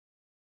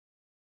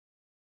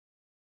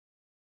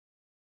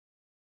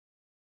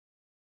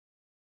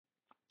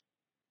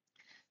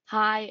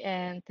Hi,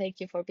 and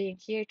thank you for being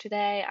here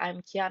today.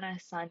 I'm Kiana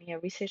Ehsani, a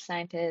research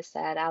scientist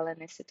at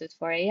Allen Institute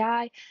for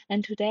AI,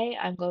 and today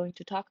I'm going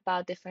to talk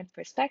about different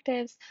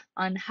perspectives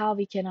on how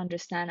we can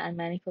understand and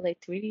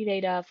manipulate 3D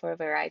data for a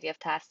variety of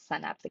tasks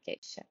and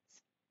applications.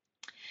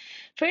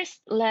 First,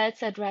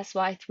 let's address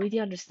why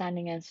 3D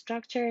understanding and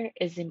structure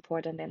is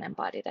important in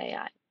embodied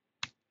AI.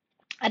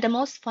 At the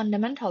most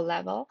fundamental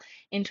level,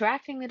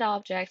 interacting with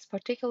objects,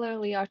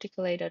 particularly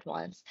articulated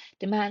ones,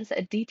 demands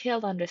a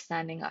detailed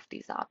understanding of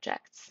these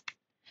objects.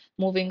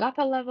 Moving up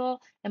a level,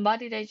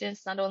 embodied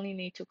agents not only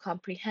need to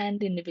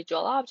comprehend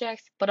individual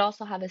objects, but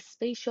also have have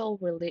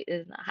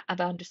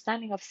an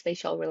understanding of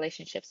spatial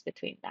relationships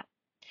between them.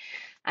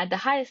 At the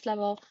highest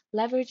level,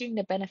 leveraging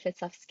the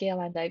benefits of scale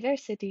and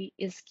diversity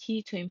is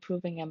key to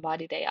improving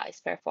embodied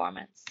AI's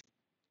performance.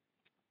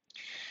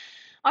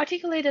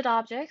 Articulated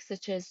objects,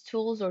 such as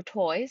tools or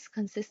toys,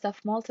 consist of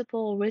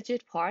multiple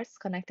rigid parts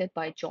connected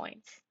by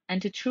joints.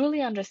 And to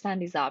truly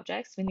understand these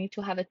objects, we need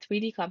to have a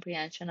 3D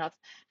comprehension of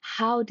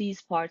how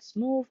these parts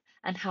move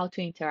and how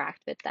to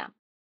interact with them.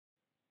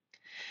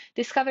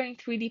 Discovering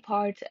 3D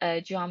part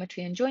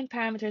geometry and joint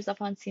parameters of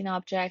unseen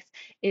objects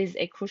is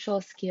a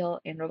crucial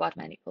skill in robot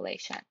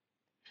manipulation.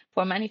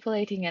 For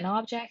manipulating an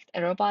object,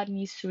 a robot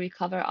needs to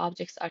recover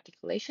object's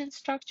articulation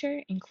structure,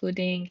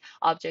 including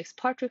object's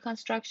part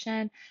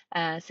reconstruction,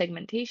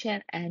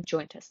 segmentation, and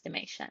joint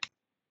estimation.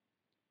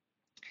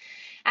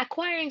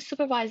 Acquiring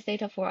supervised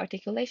data for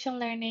articulation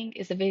learning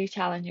is a very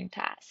challenging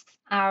task.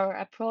 Our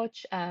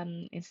approach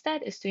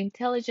instead is to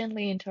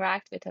intelligently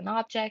interact with an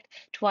object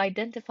to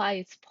identify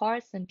its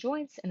parts and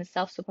joints in a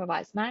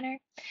self-supervised manner.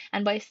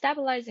 And by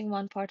stabilizing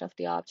one part of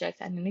the object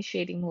and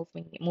initiating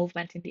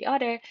movement in the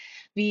other,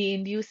 we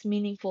induce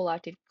meaningful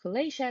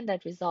articulation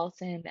that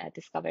results in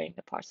discovering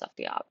the parts of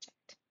the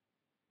object.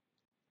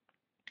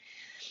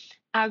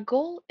 Our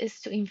goal is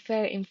to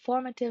infer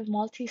informative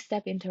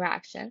multi-step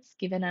interactions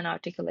given an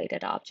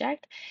articulated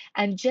object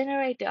and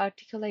generate the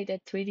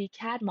articulated 3D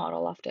CAD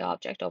model of the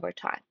object over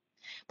time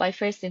by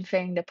first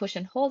inferring the push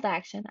and hold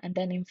action and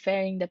then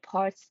inferring the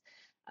parts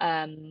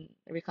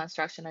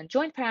reconstruction and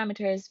joint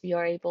parameters. We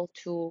are able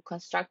to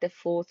construct a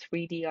full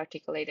 3D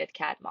articulated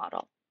CAD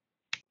model.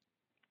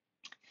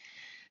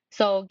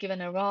 So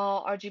given a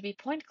raw RGB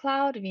point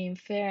cloud, we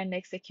infer and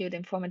execute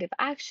informative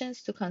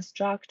actions to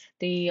construct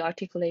the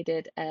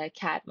articulated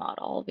CAD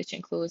model, which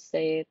includes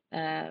the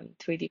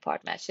 3D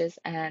part meshes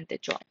and the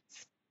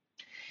joints.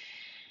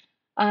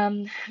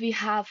 We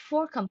have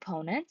 4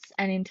 components: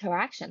 an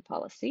interaction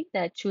policy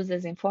that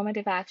chooses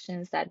informative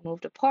actions that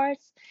move the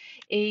parts,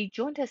 a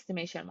joint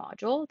estimation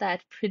module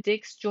that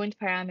predicts joint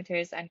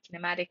parameters and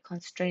kinematic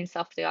constraints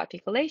of the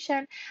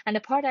articulation, and a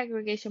part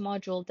aggregation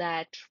module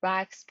that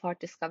tracks part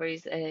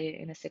discoveries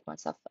in a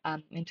sequence of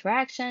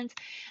interactions.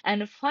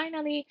 And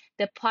finally,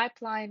 the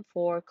pipeline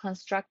for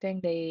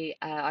constructing the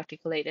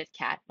articulated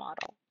CAD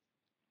model.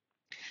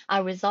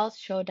 Our results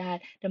show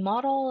that the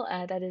model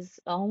that is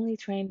only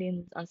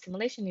trained on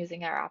simulation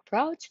using our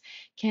approach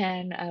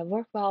can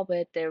work well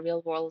with the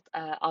real-world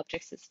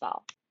objects as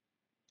well.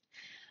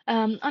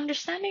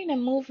 Understanding the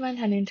movement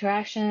and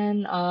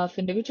interaction of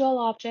individual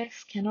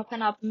objects can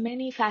open up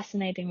many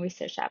fascinating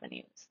research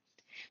avenues,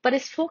 but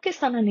it's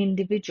focused on an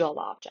individual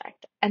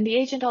object, and the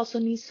agent also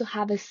needs to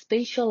have a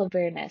spatial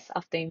awareness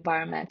of the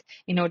environment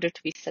in order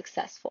to be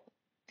successful.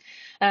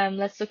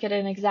 Let's look at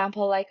an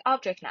example like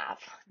object nav.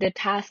 The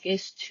task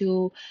is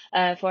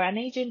for an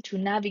agent to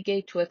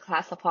navigate to a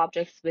class of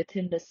objects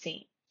within the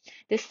scene.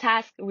 This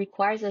task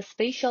requires a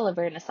spatial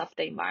awareness of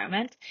the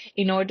environment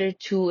in order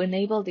to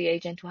enable the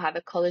agent to have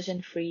a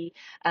collision-free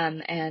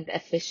and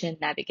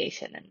efficient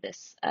navigation in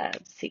this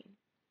scene.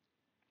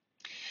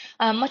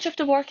 Much of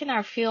the work in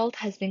our field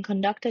has been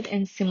conducted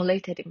in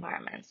simulated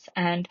environments,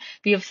 and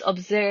we have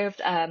observed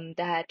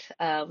that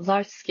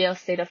large-scale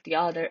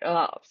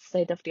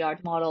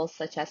state-of-the-art models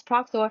such as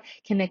Proctor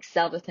can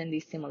excel within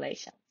these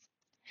simulations.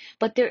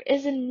 But there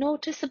is a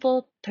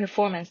noticeable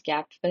performance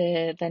gap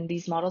when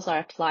these models are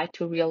applied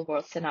to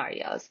real-world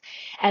scenarios,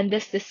 and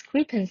this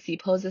discrepancy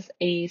poses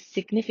a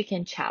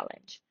significant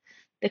challenge.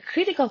 The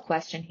critical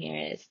question here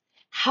is,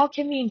 how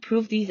can we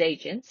improve these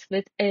agents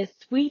with a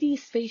 3D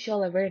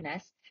spatial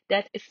awareness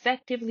that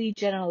effectively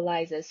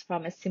generalizes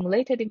from a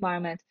simulated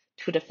environment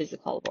to the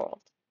physical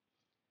world?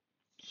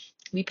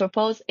 We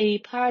propose a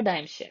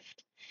paradigm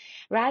shift.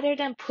 Rather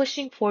than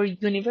pushing for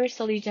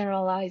universally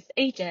generalized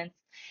agents,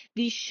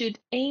 we should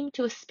aim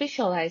to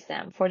specialize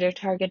them for their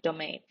target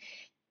domain,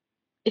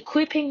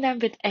 equipping them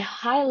with a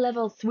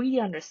high-level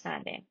 3D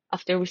understanding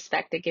of their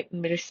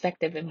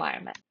respective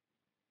environment.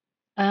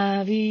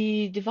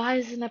 We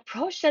devised an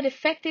approach that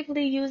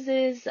effectively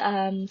uses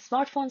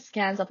smartphone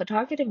scans of a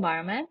target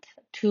environment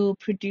to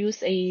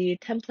produce a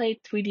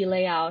template 3D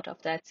layout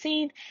of that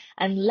scene.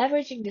 And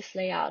leveraging this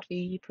layout,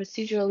 we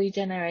procedurally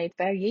generate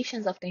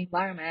variations of the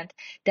environment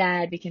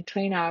that we can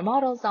train our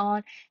models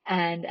on,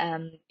 and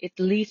it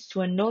leads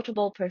to a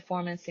notable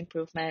performance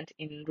improvement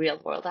in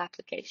real-world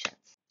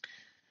applications.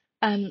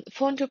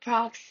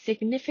 Phone2Prox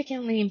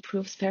significantly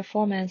improves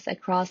performance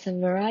across a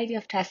variety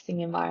of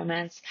testing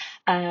environments,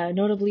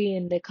 notably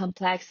in the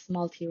complex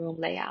multi-room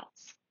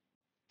layouts.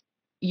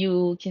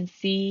 You can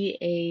see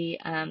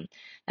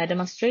a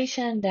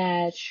demonstration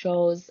that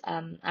shows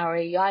our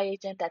AI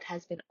agent that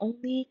has been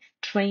only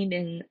trained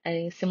in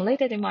a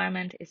simulated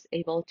environment is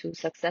able to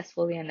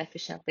successfully and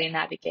efficiently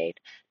navigate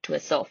to a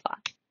sofa.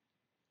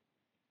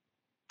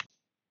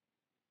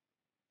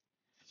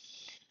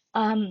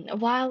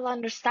 While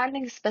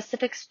understanding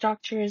specific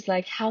structures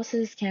like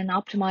houses can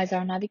optimize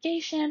our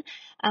navigation,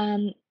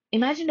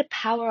 imagine the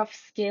power of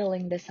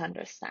scaling this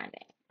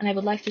understanding. And I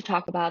would like to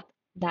talk about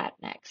that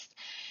next.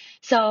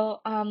 So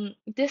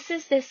this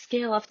is the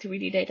scale of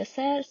 3D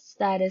datasets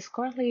that is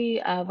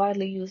currently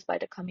widely used by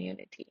the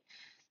community.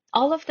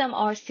 All of them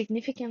are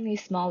significantly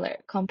smaller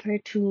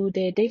compared to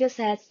the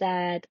datasets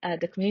that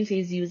the community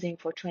is using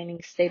for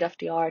training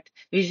state-of-the-art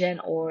vision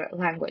or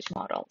language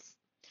models.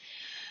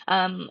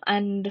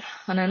 And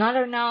on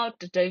another note,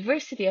 the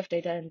diversity of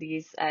data in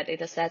these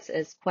data sets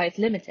is quite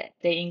limited.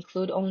 They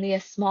include only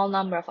a small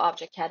number of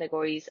object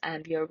categories,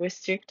 and we are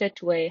restricted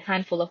to a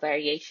handful of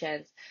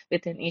variations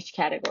within each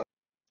category.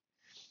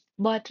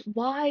 But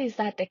why is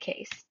that the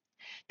case?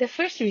 The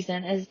first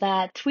reason is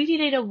that 3D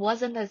data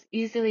wasn't as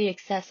easily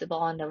accessible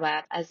on the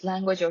web as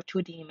language or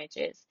 2D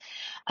images,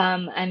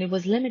 and it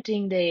was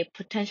limiting the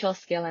potential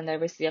scale and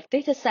diversity of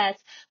data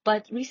sets.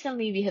 But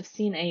recently, we have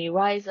seen a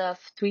rise of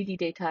 3D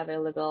data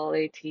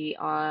availability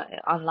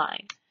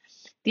online.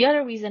 The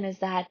other reason is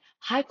that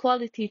high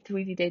quality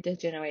 3D data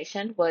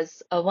generation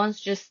was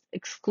once just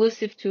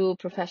exclusive to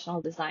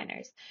professional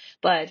designers.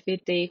 But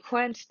with the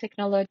current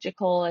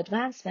technological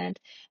advancement,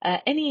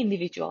 any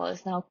individual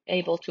is now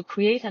able to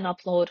create and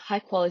upload high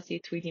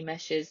quality 3D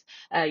meshes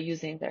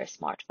using their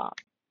smartphone.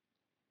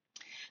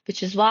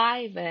 Which is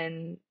why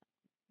when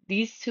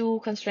these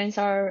two constraints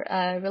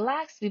are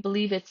relaxed, we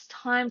believe it's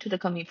time for the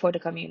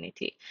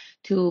community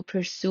to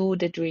pursue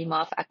the dream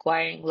of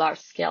acquiring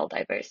large-scale,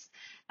 diverse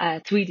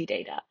 3D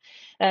data.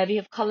 We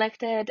have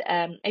collected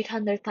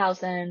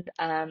 800,000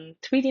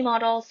 3D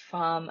models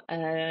from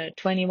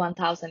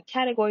 21,000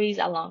 categories,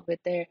 along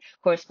with their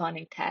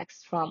corresponding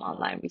text from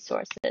online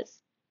resources.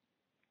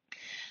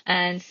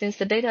 And since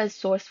the data is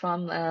sourced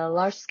from a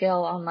large-scale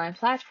online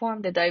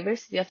platform, the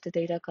diversity of the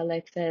data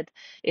collected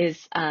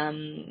is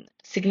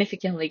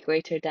significantly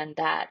greater than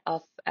that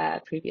of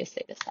previous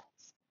data sets.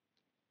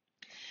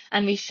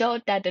 And we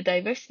showed that the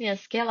diversity and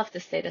scale of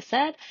this data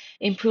set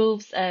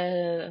improves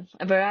a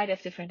variety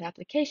of different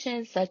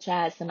applications, such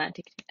as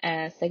semantic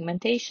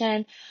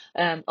segmentation,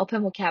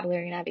 open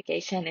vocabulary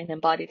navigation in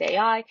embodied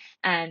AI,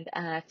 and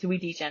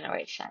 3D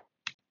generation.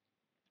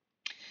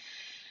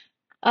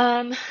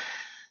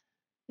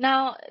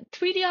 Now,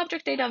 3D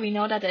object data, we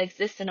know that it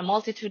exists in a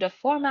multitude of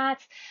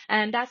formats,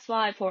 and that's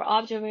why for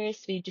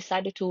observers, we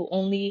decided to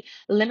only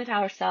limit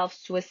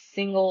ourselves to a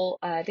single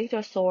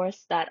data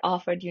source that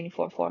offered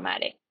uniform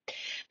formatting.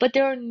 But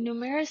there are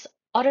numerous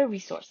other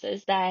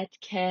resources that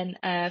can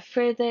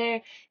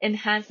further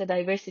enhance the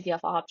diversity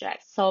of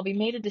objects, so we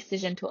made a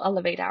decision to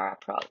elevate our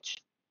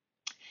approach.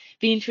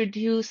 We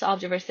introduced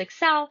Observer's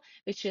Excel,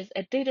 which is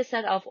a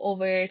dataset of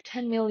over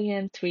 10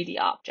 million 3D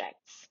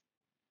objects.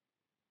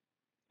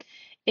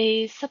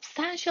 A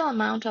substantial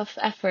amount of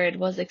effort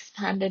was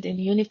expended in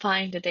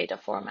unifying the data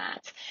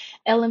formats,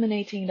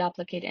 eliminating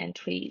duplicate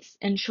entries,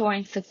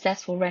 ensuring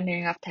successful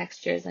rendering of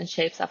textures and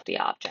shapes of the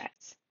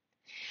objects.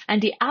 And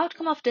the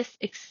outcome of this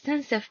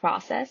extensive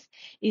process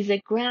is a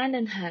grand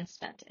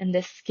enhancement in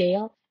the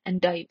scale and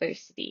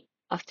diversity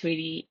of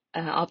 3D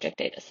object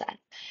datasets,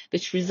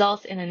 which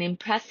results in an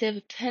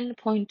impressive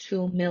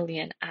 10.2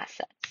 million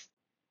assets.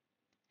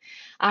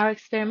 Our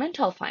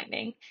experimental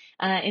finding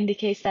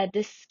indicates that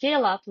this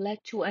scale-up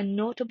led to a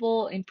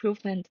notable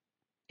improvement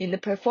in the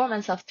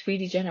performance of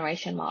 3D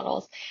generation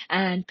models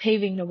and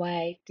paving the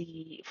way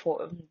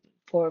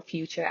for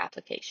future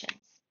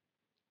applications.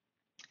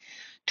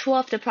 Two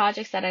of the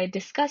projects that I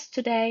discussed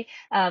today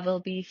will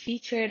be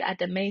featured at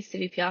the May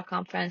CVPR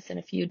conference in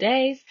a few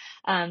days.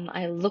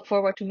 I look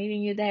forward to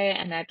meeting you there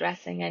and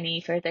addressing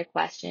any further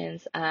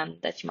questions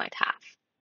that you might have.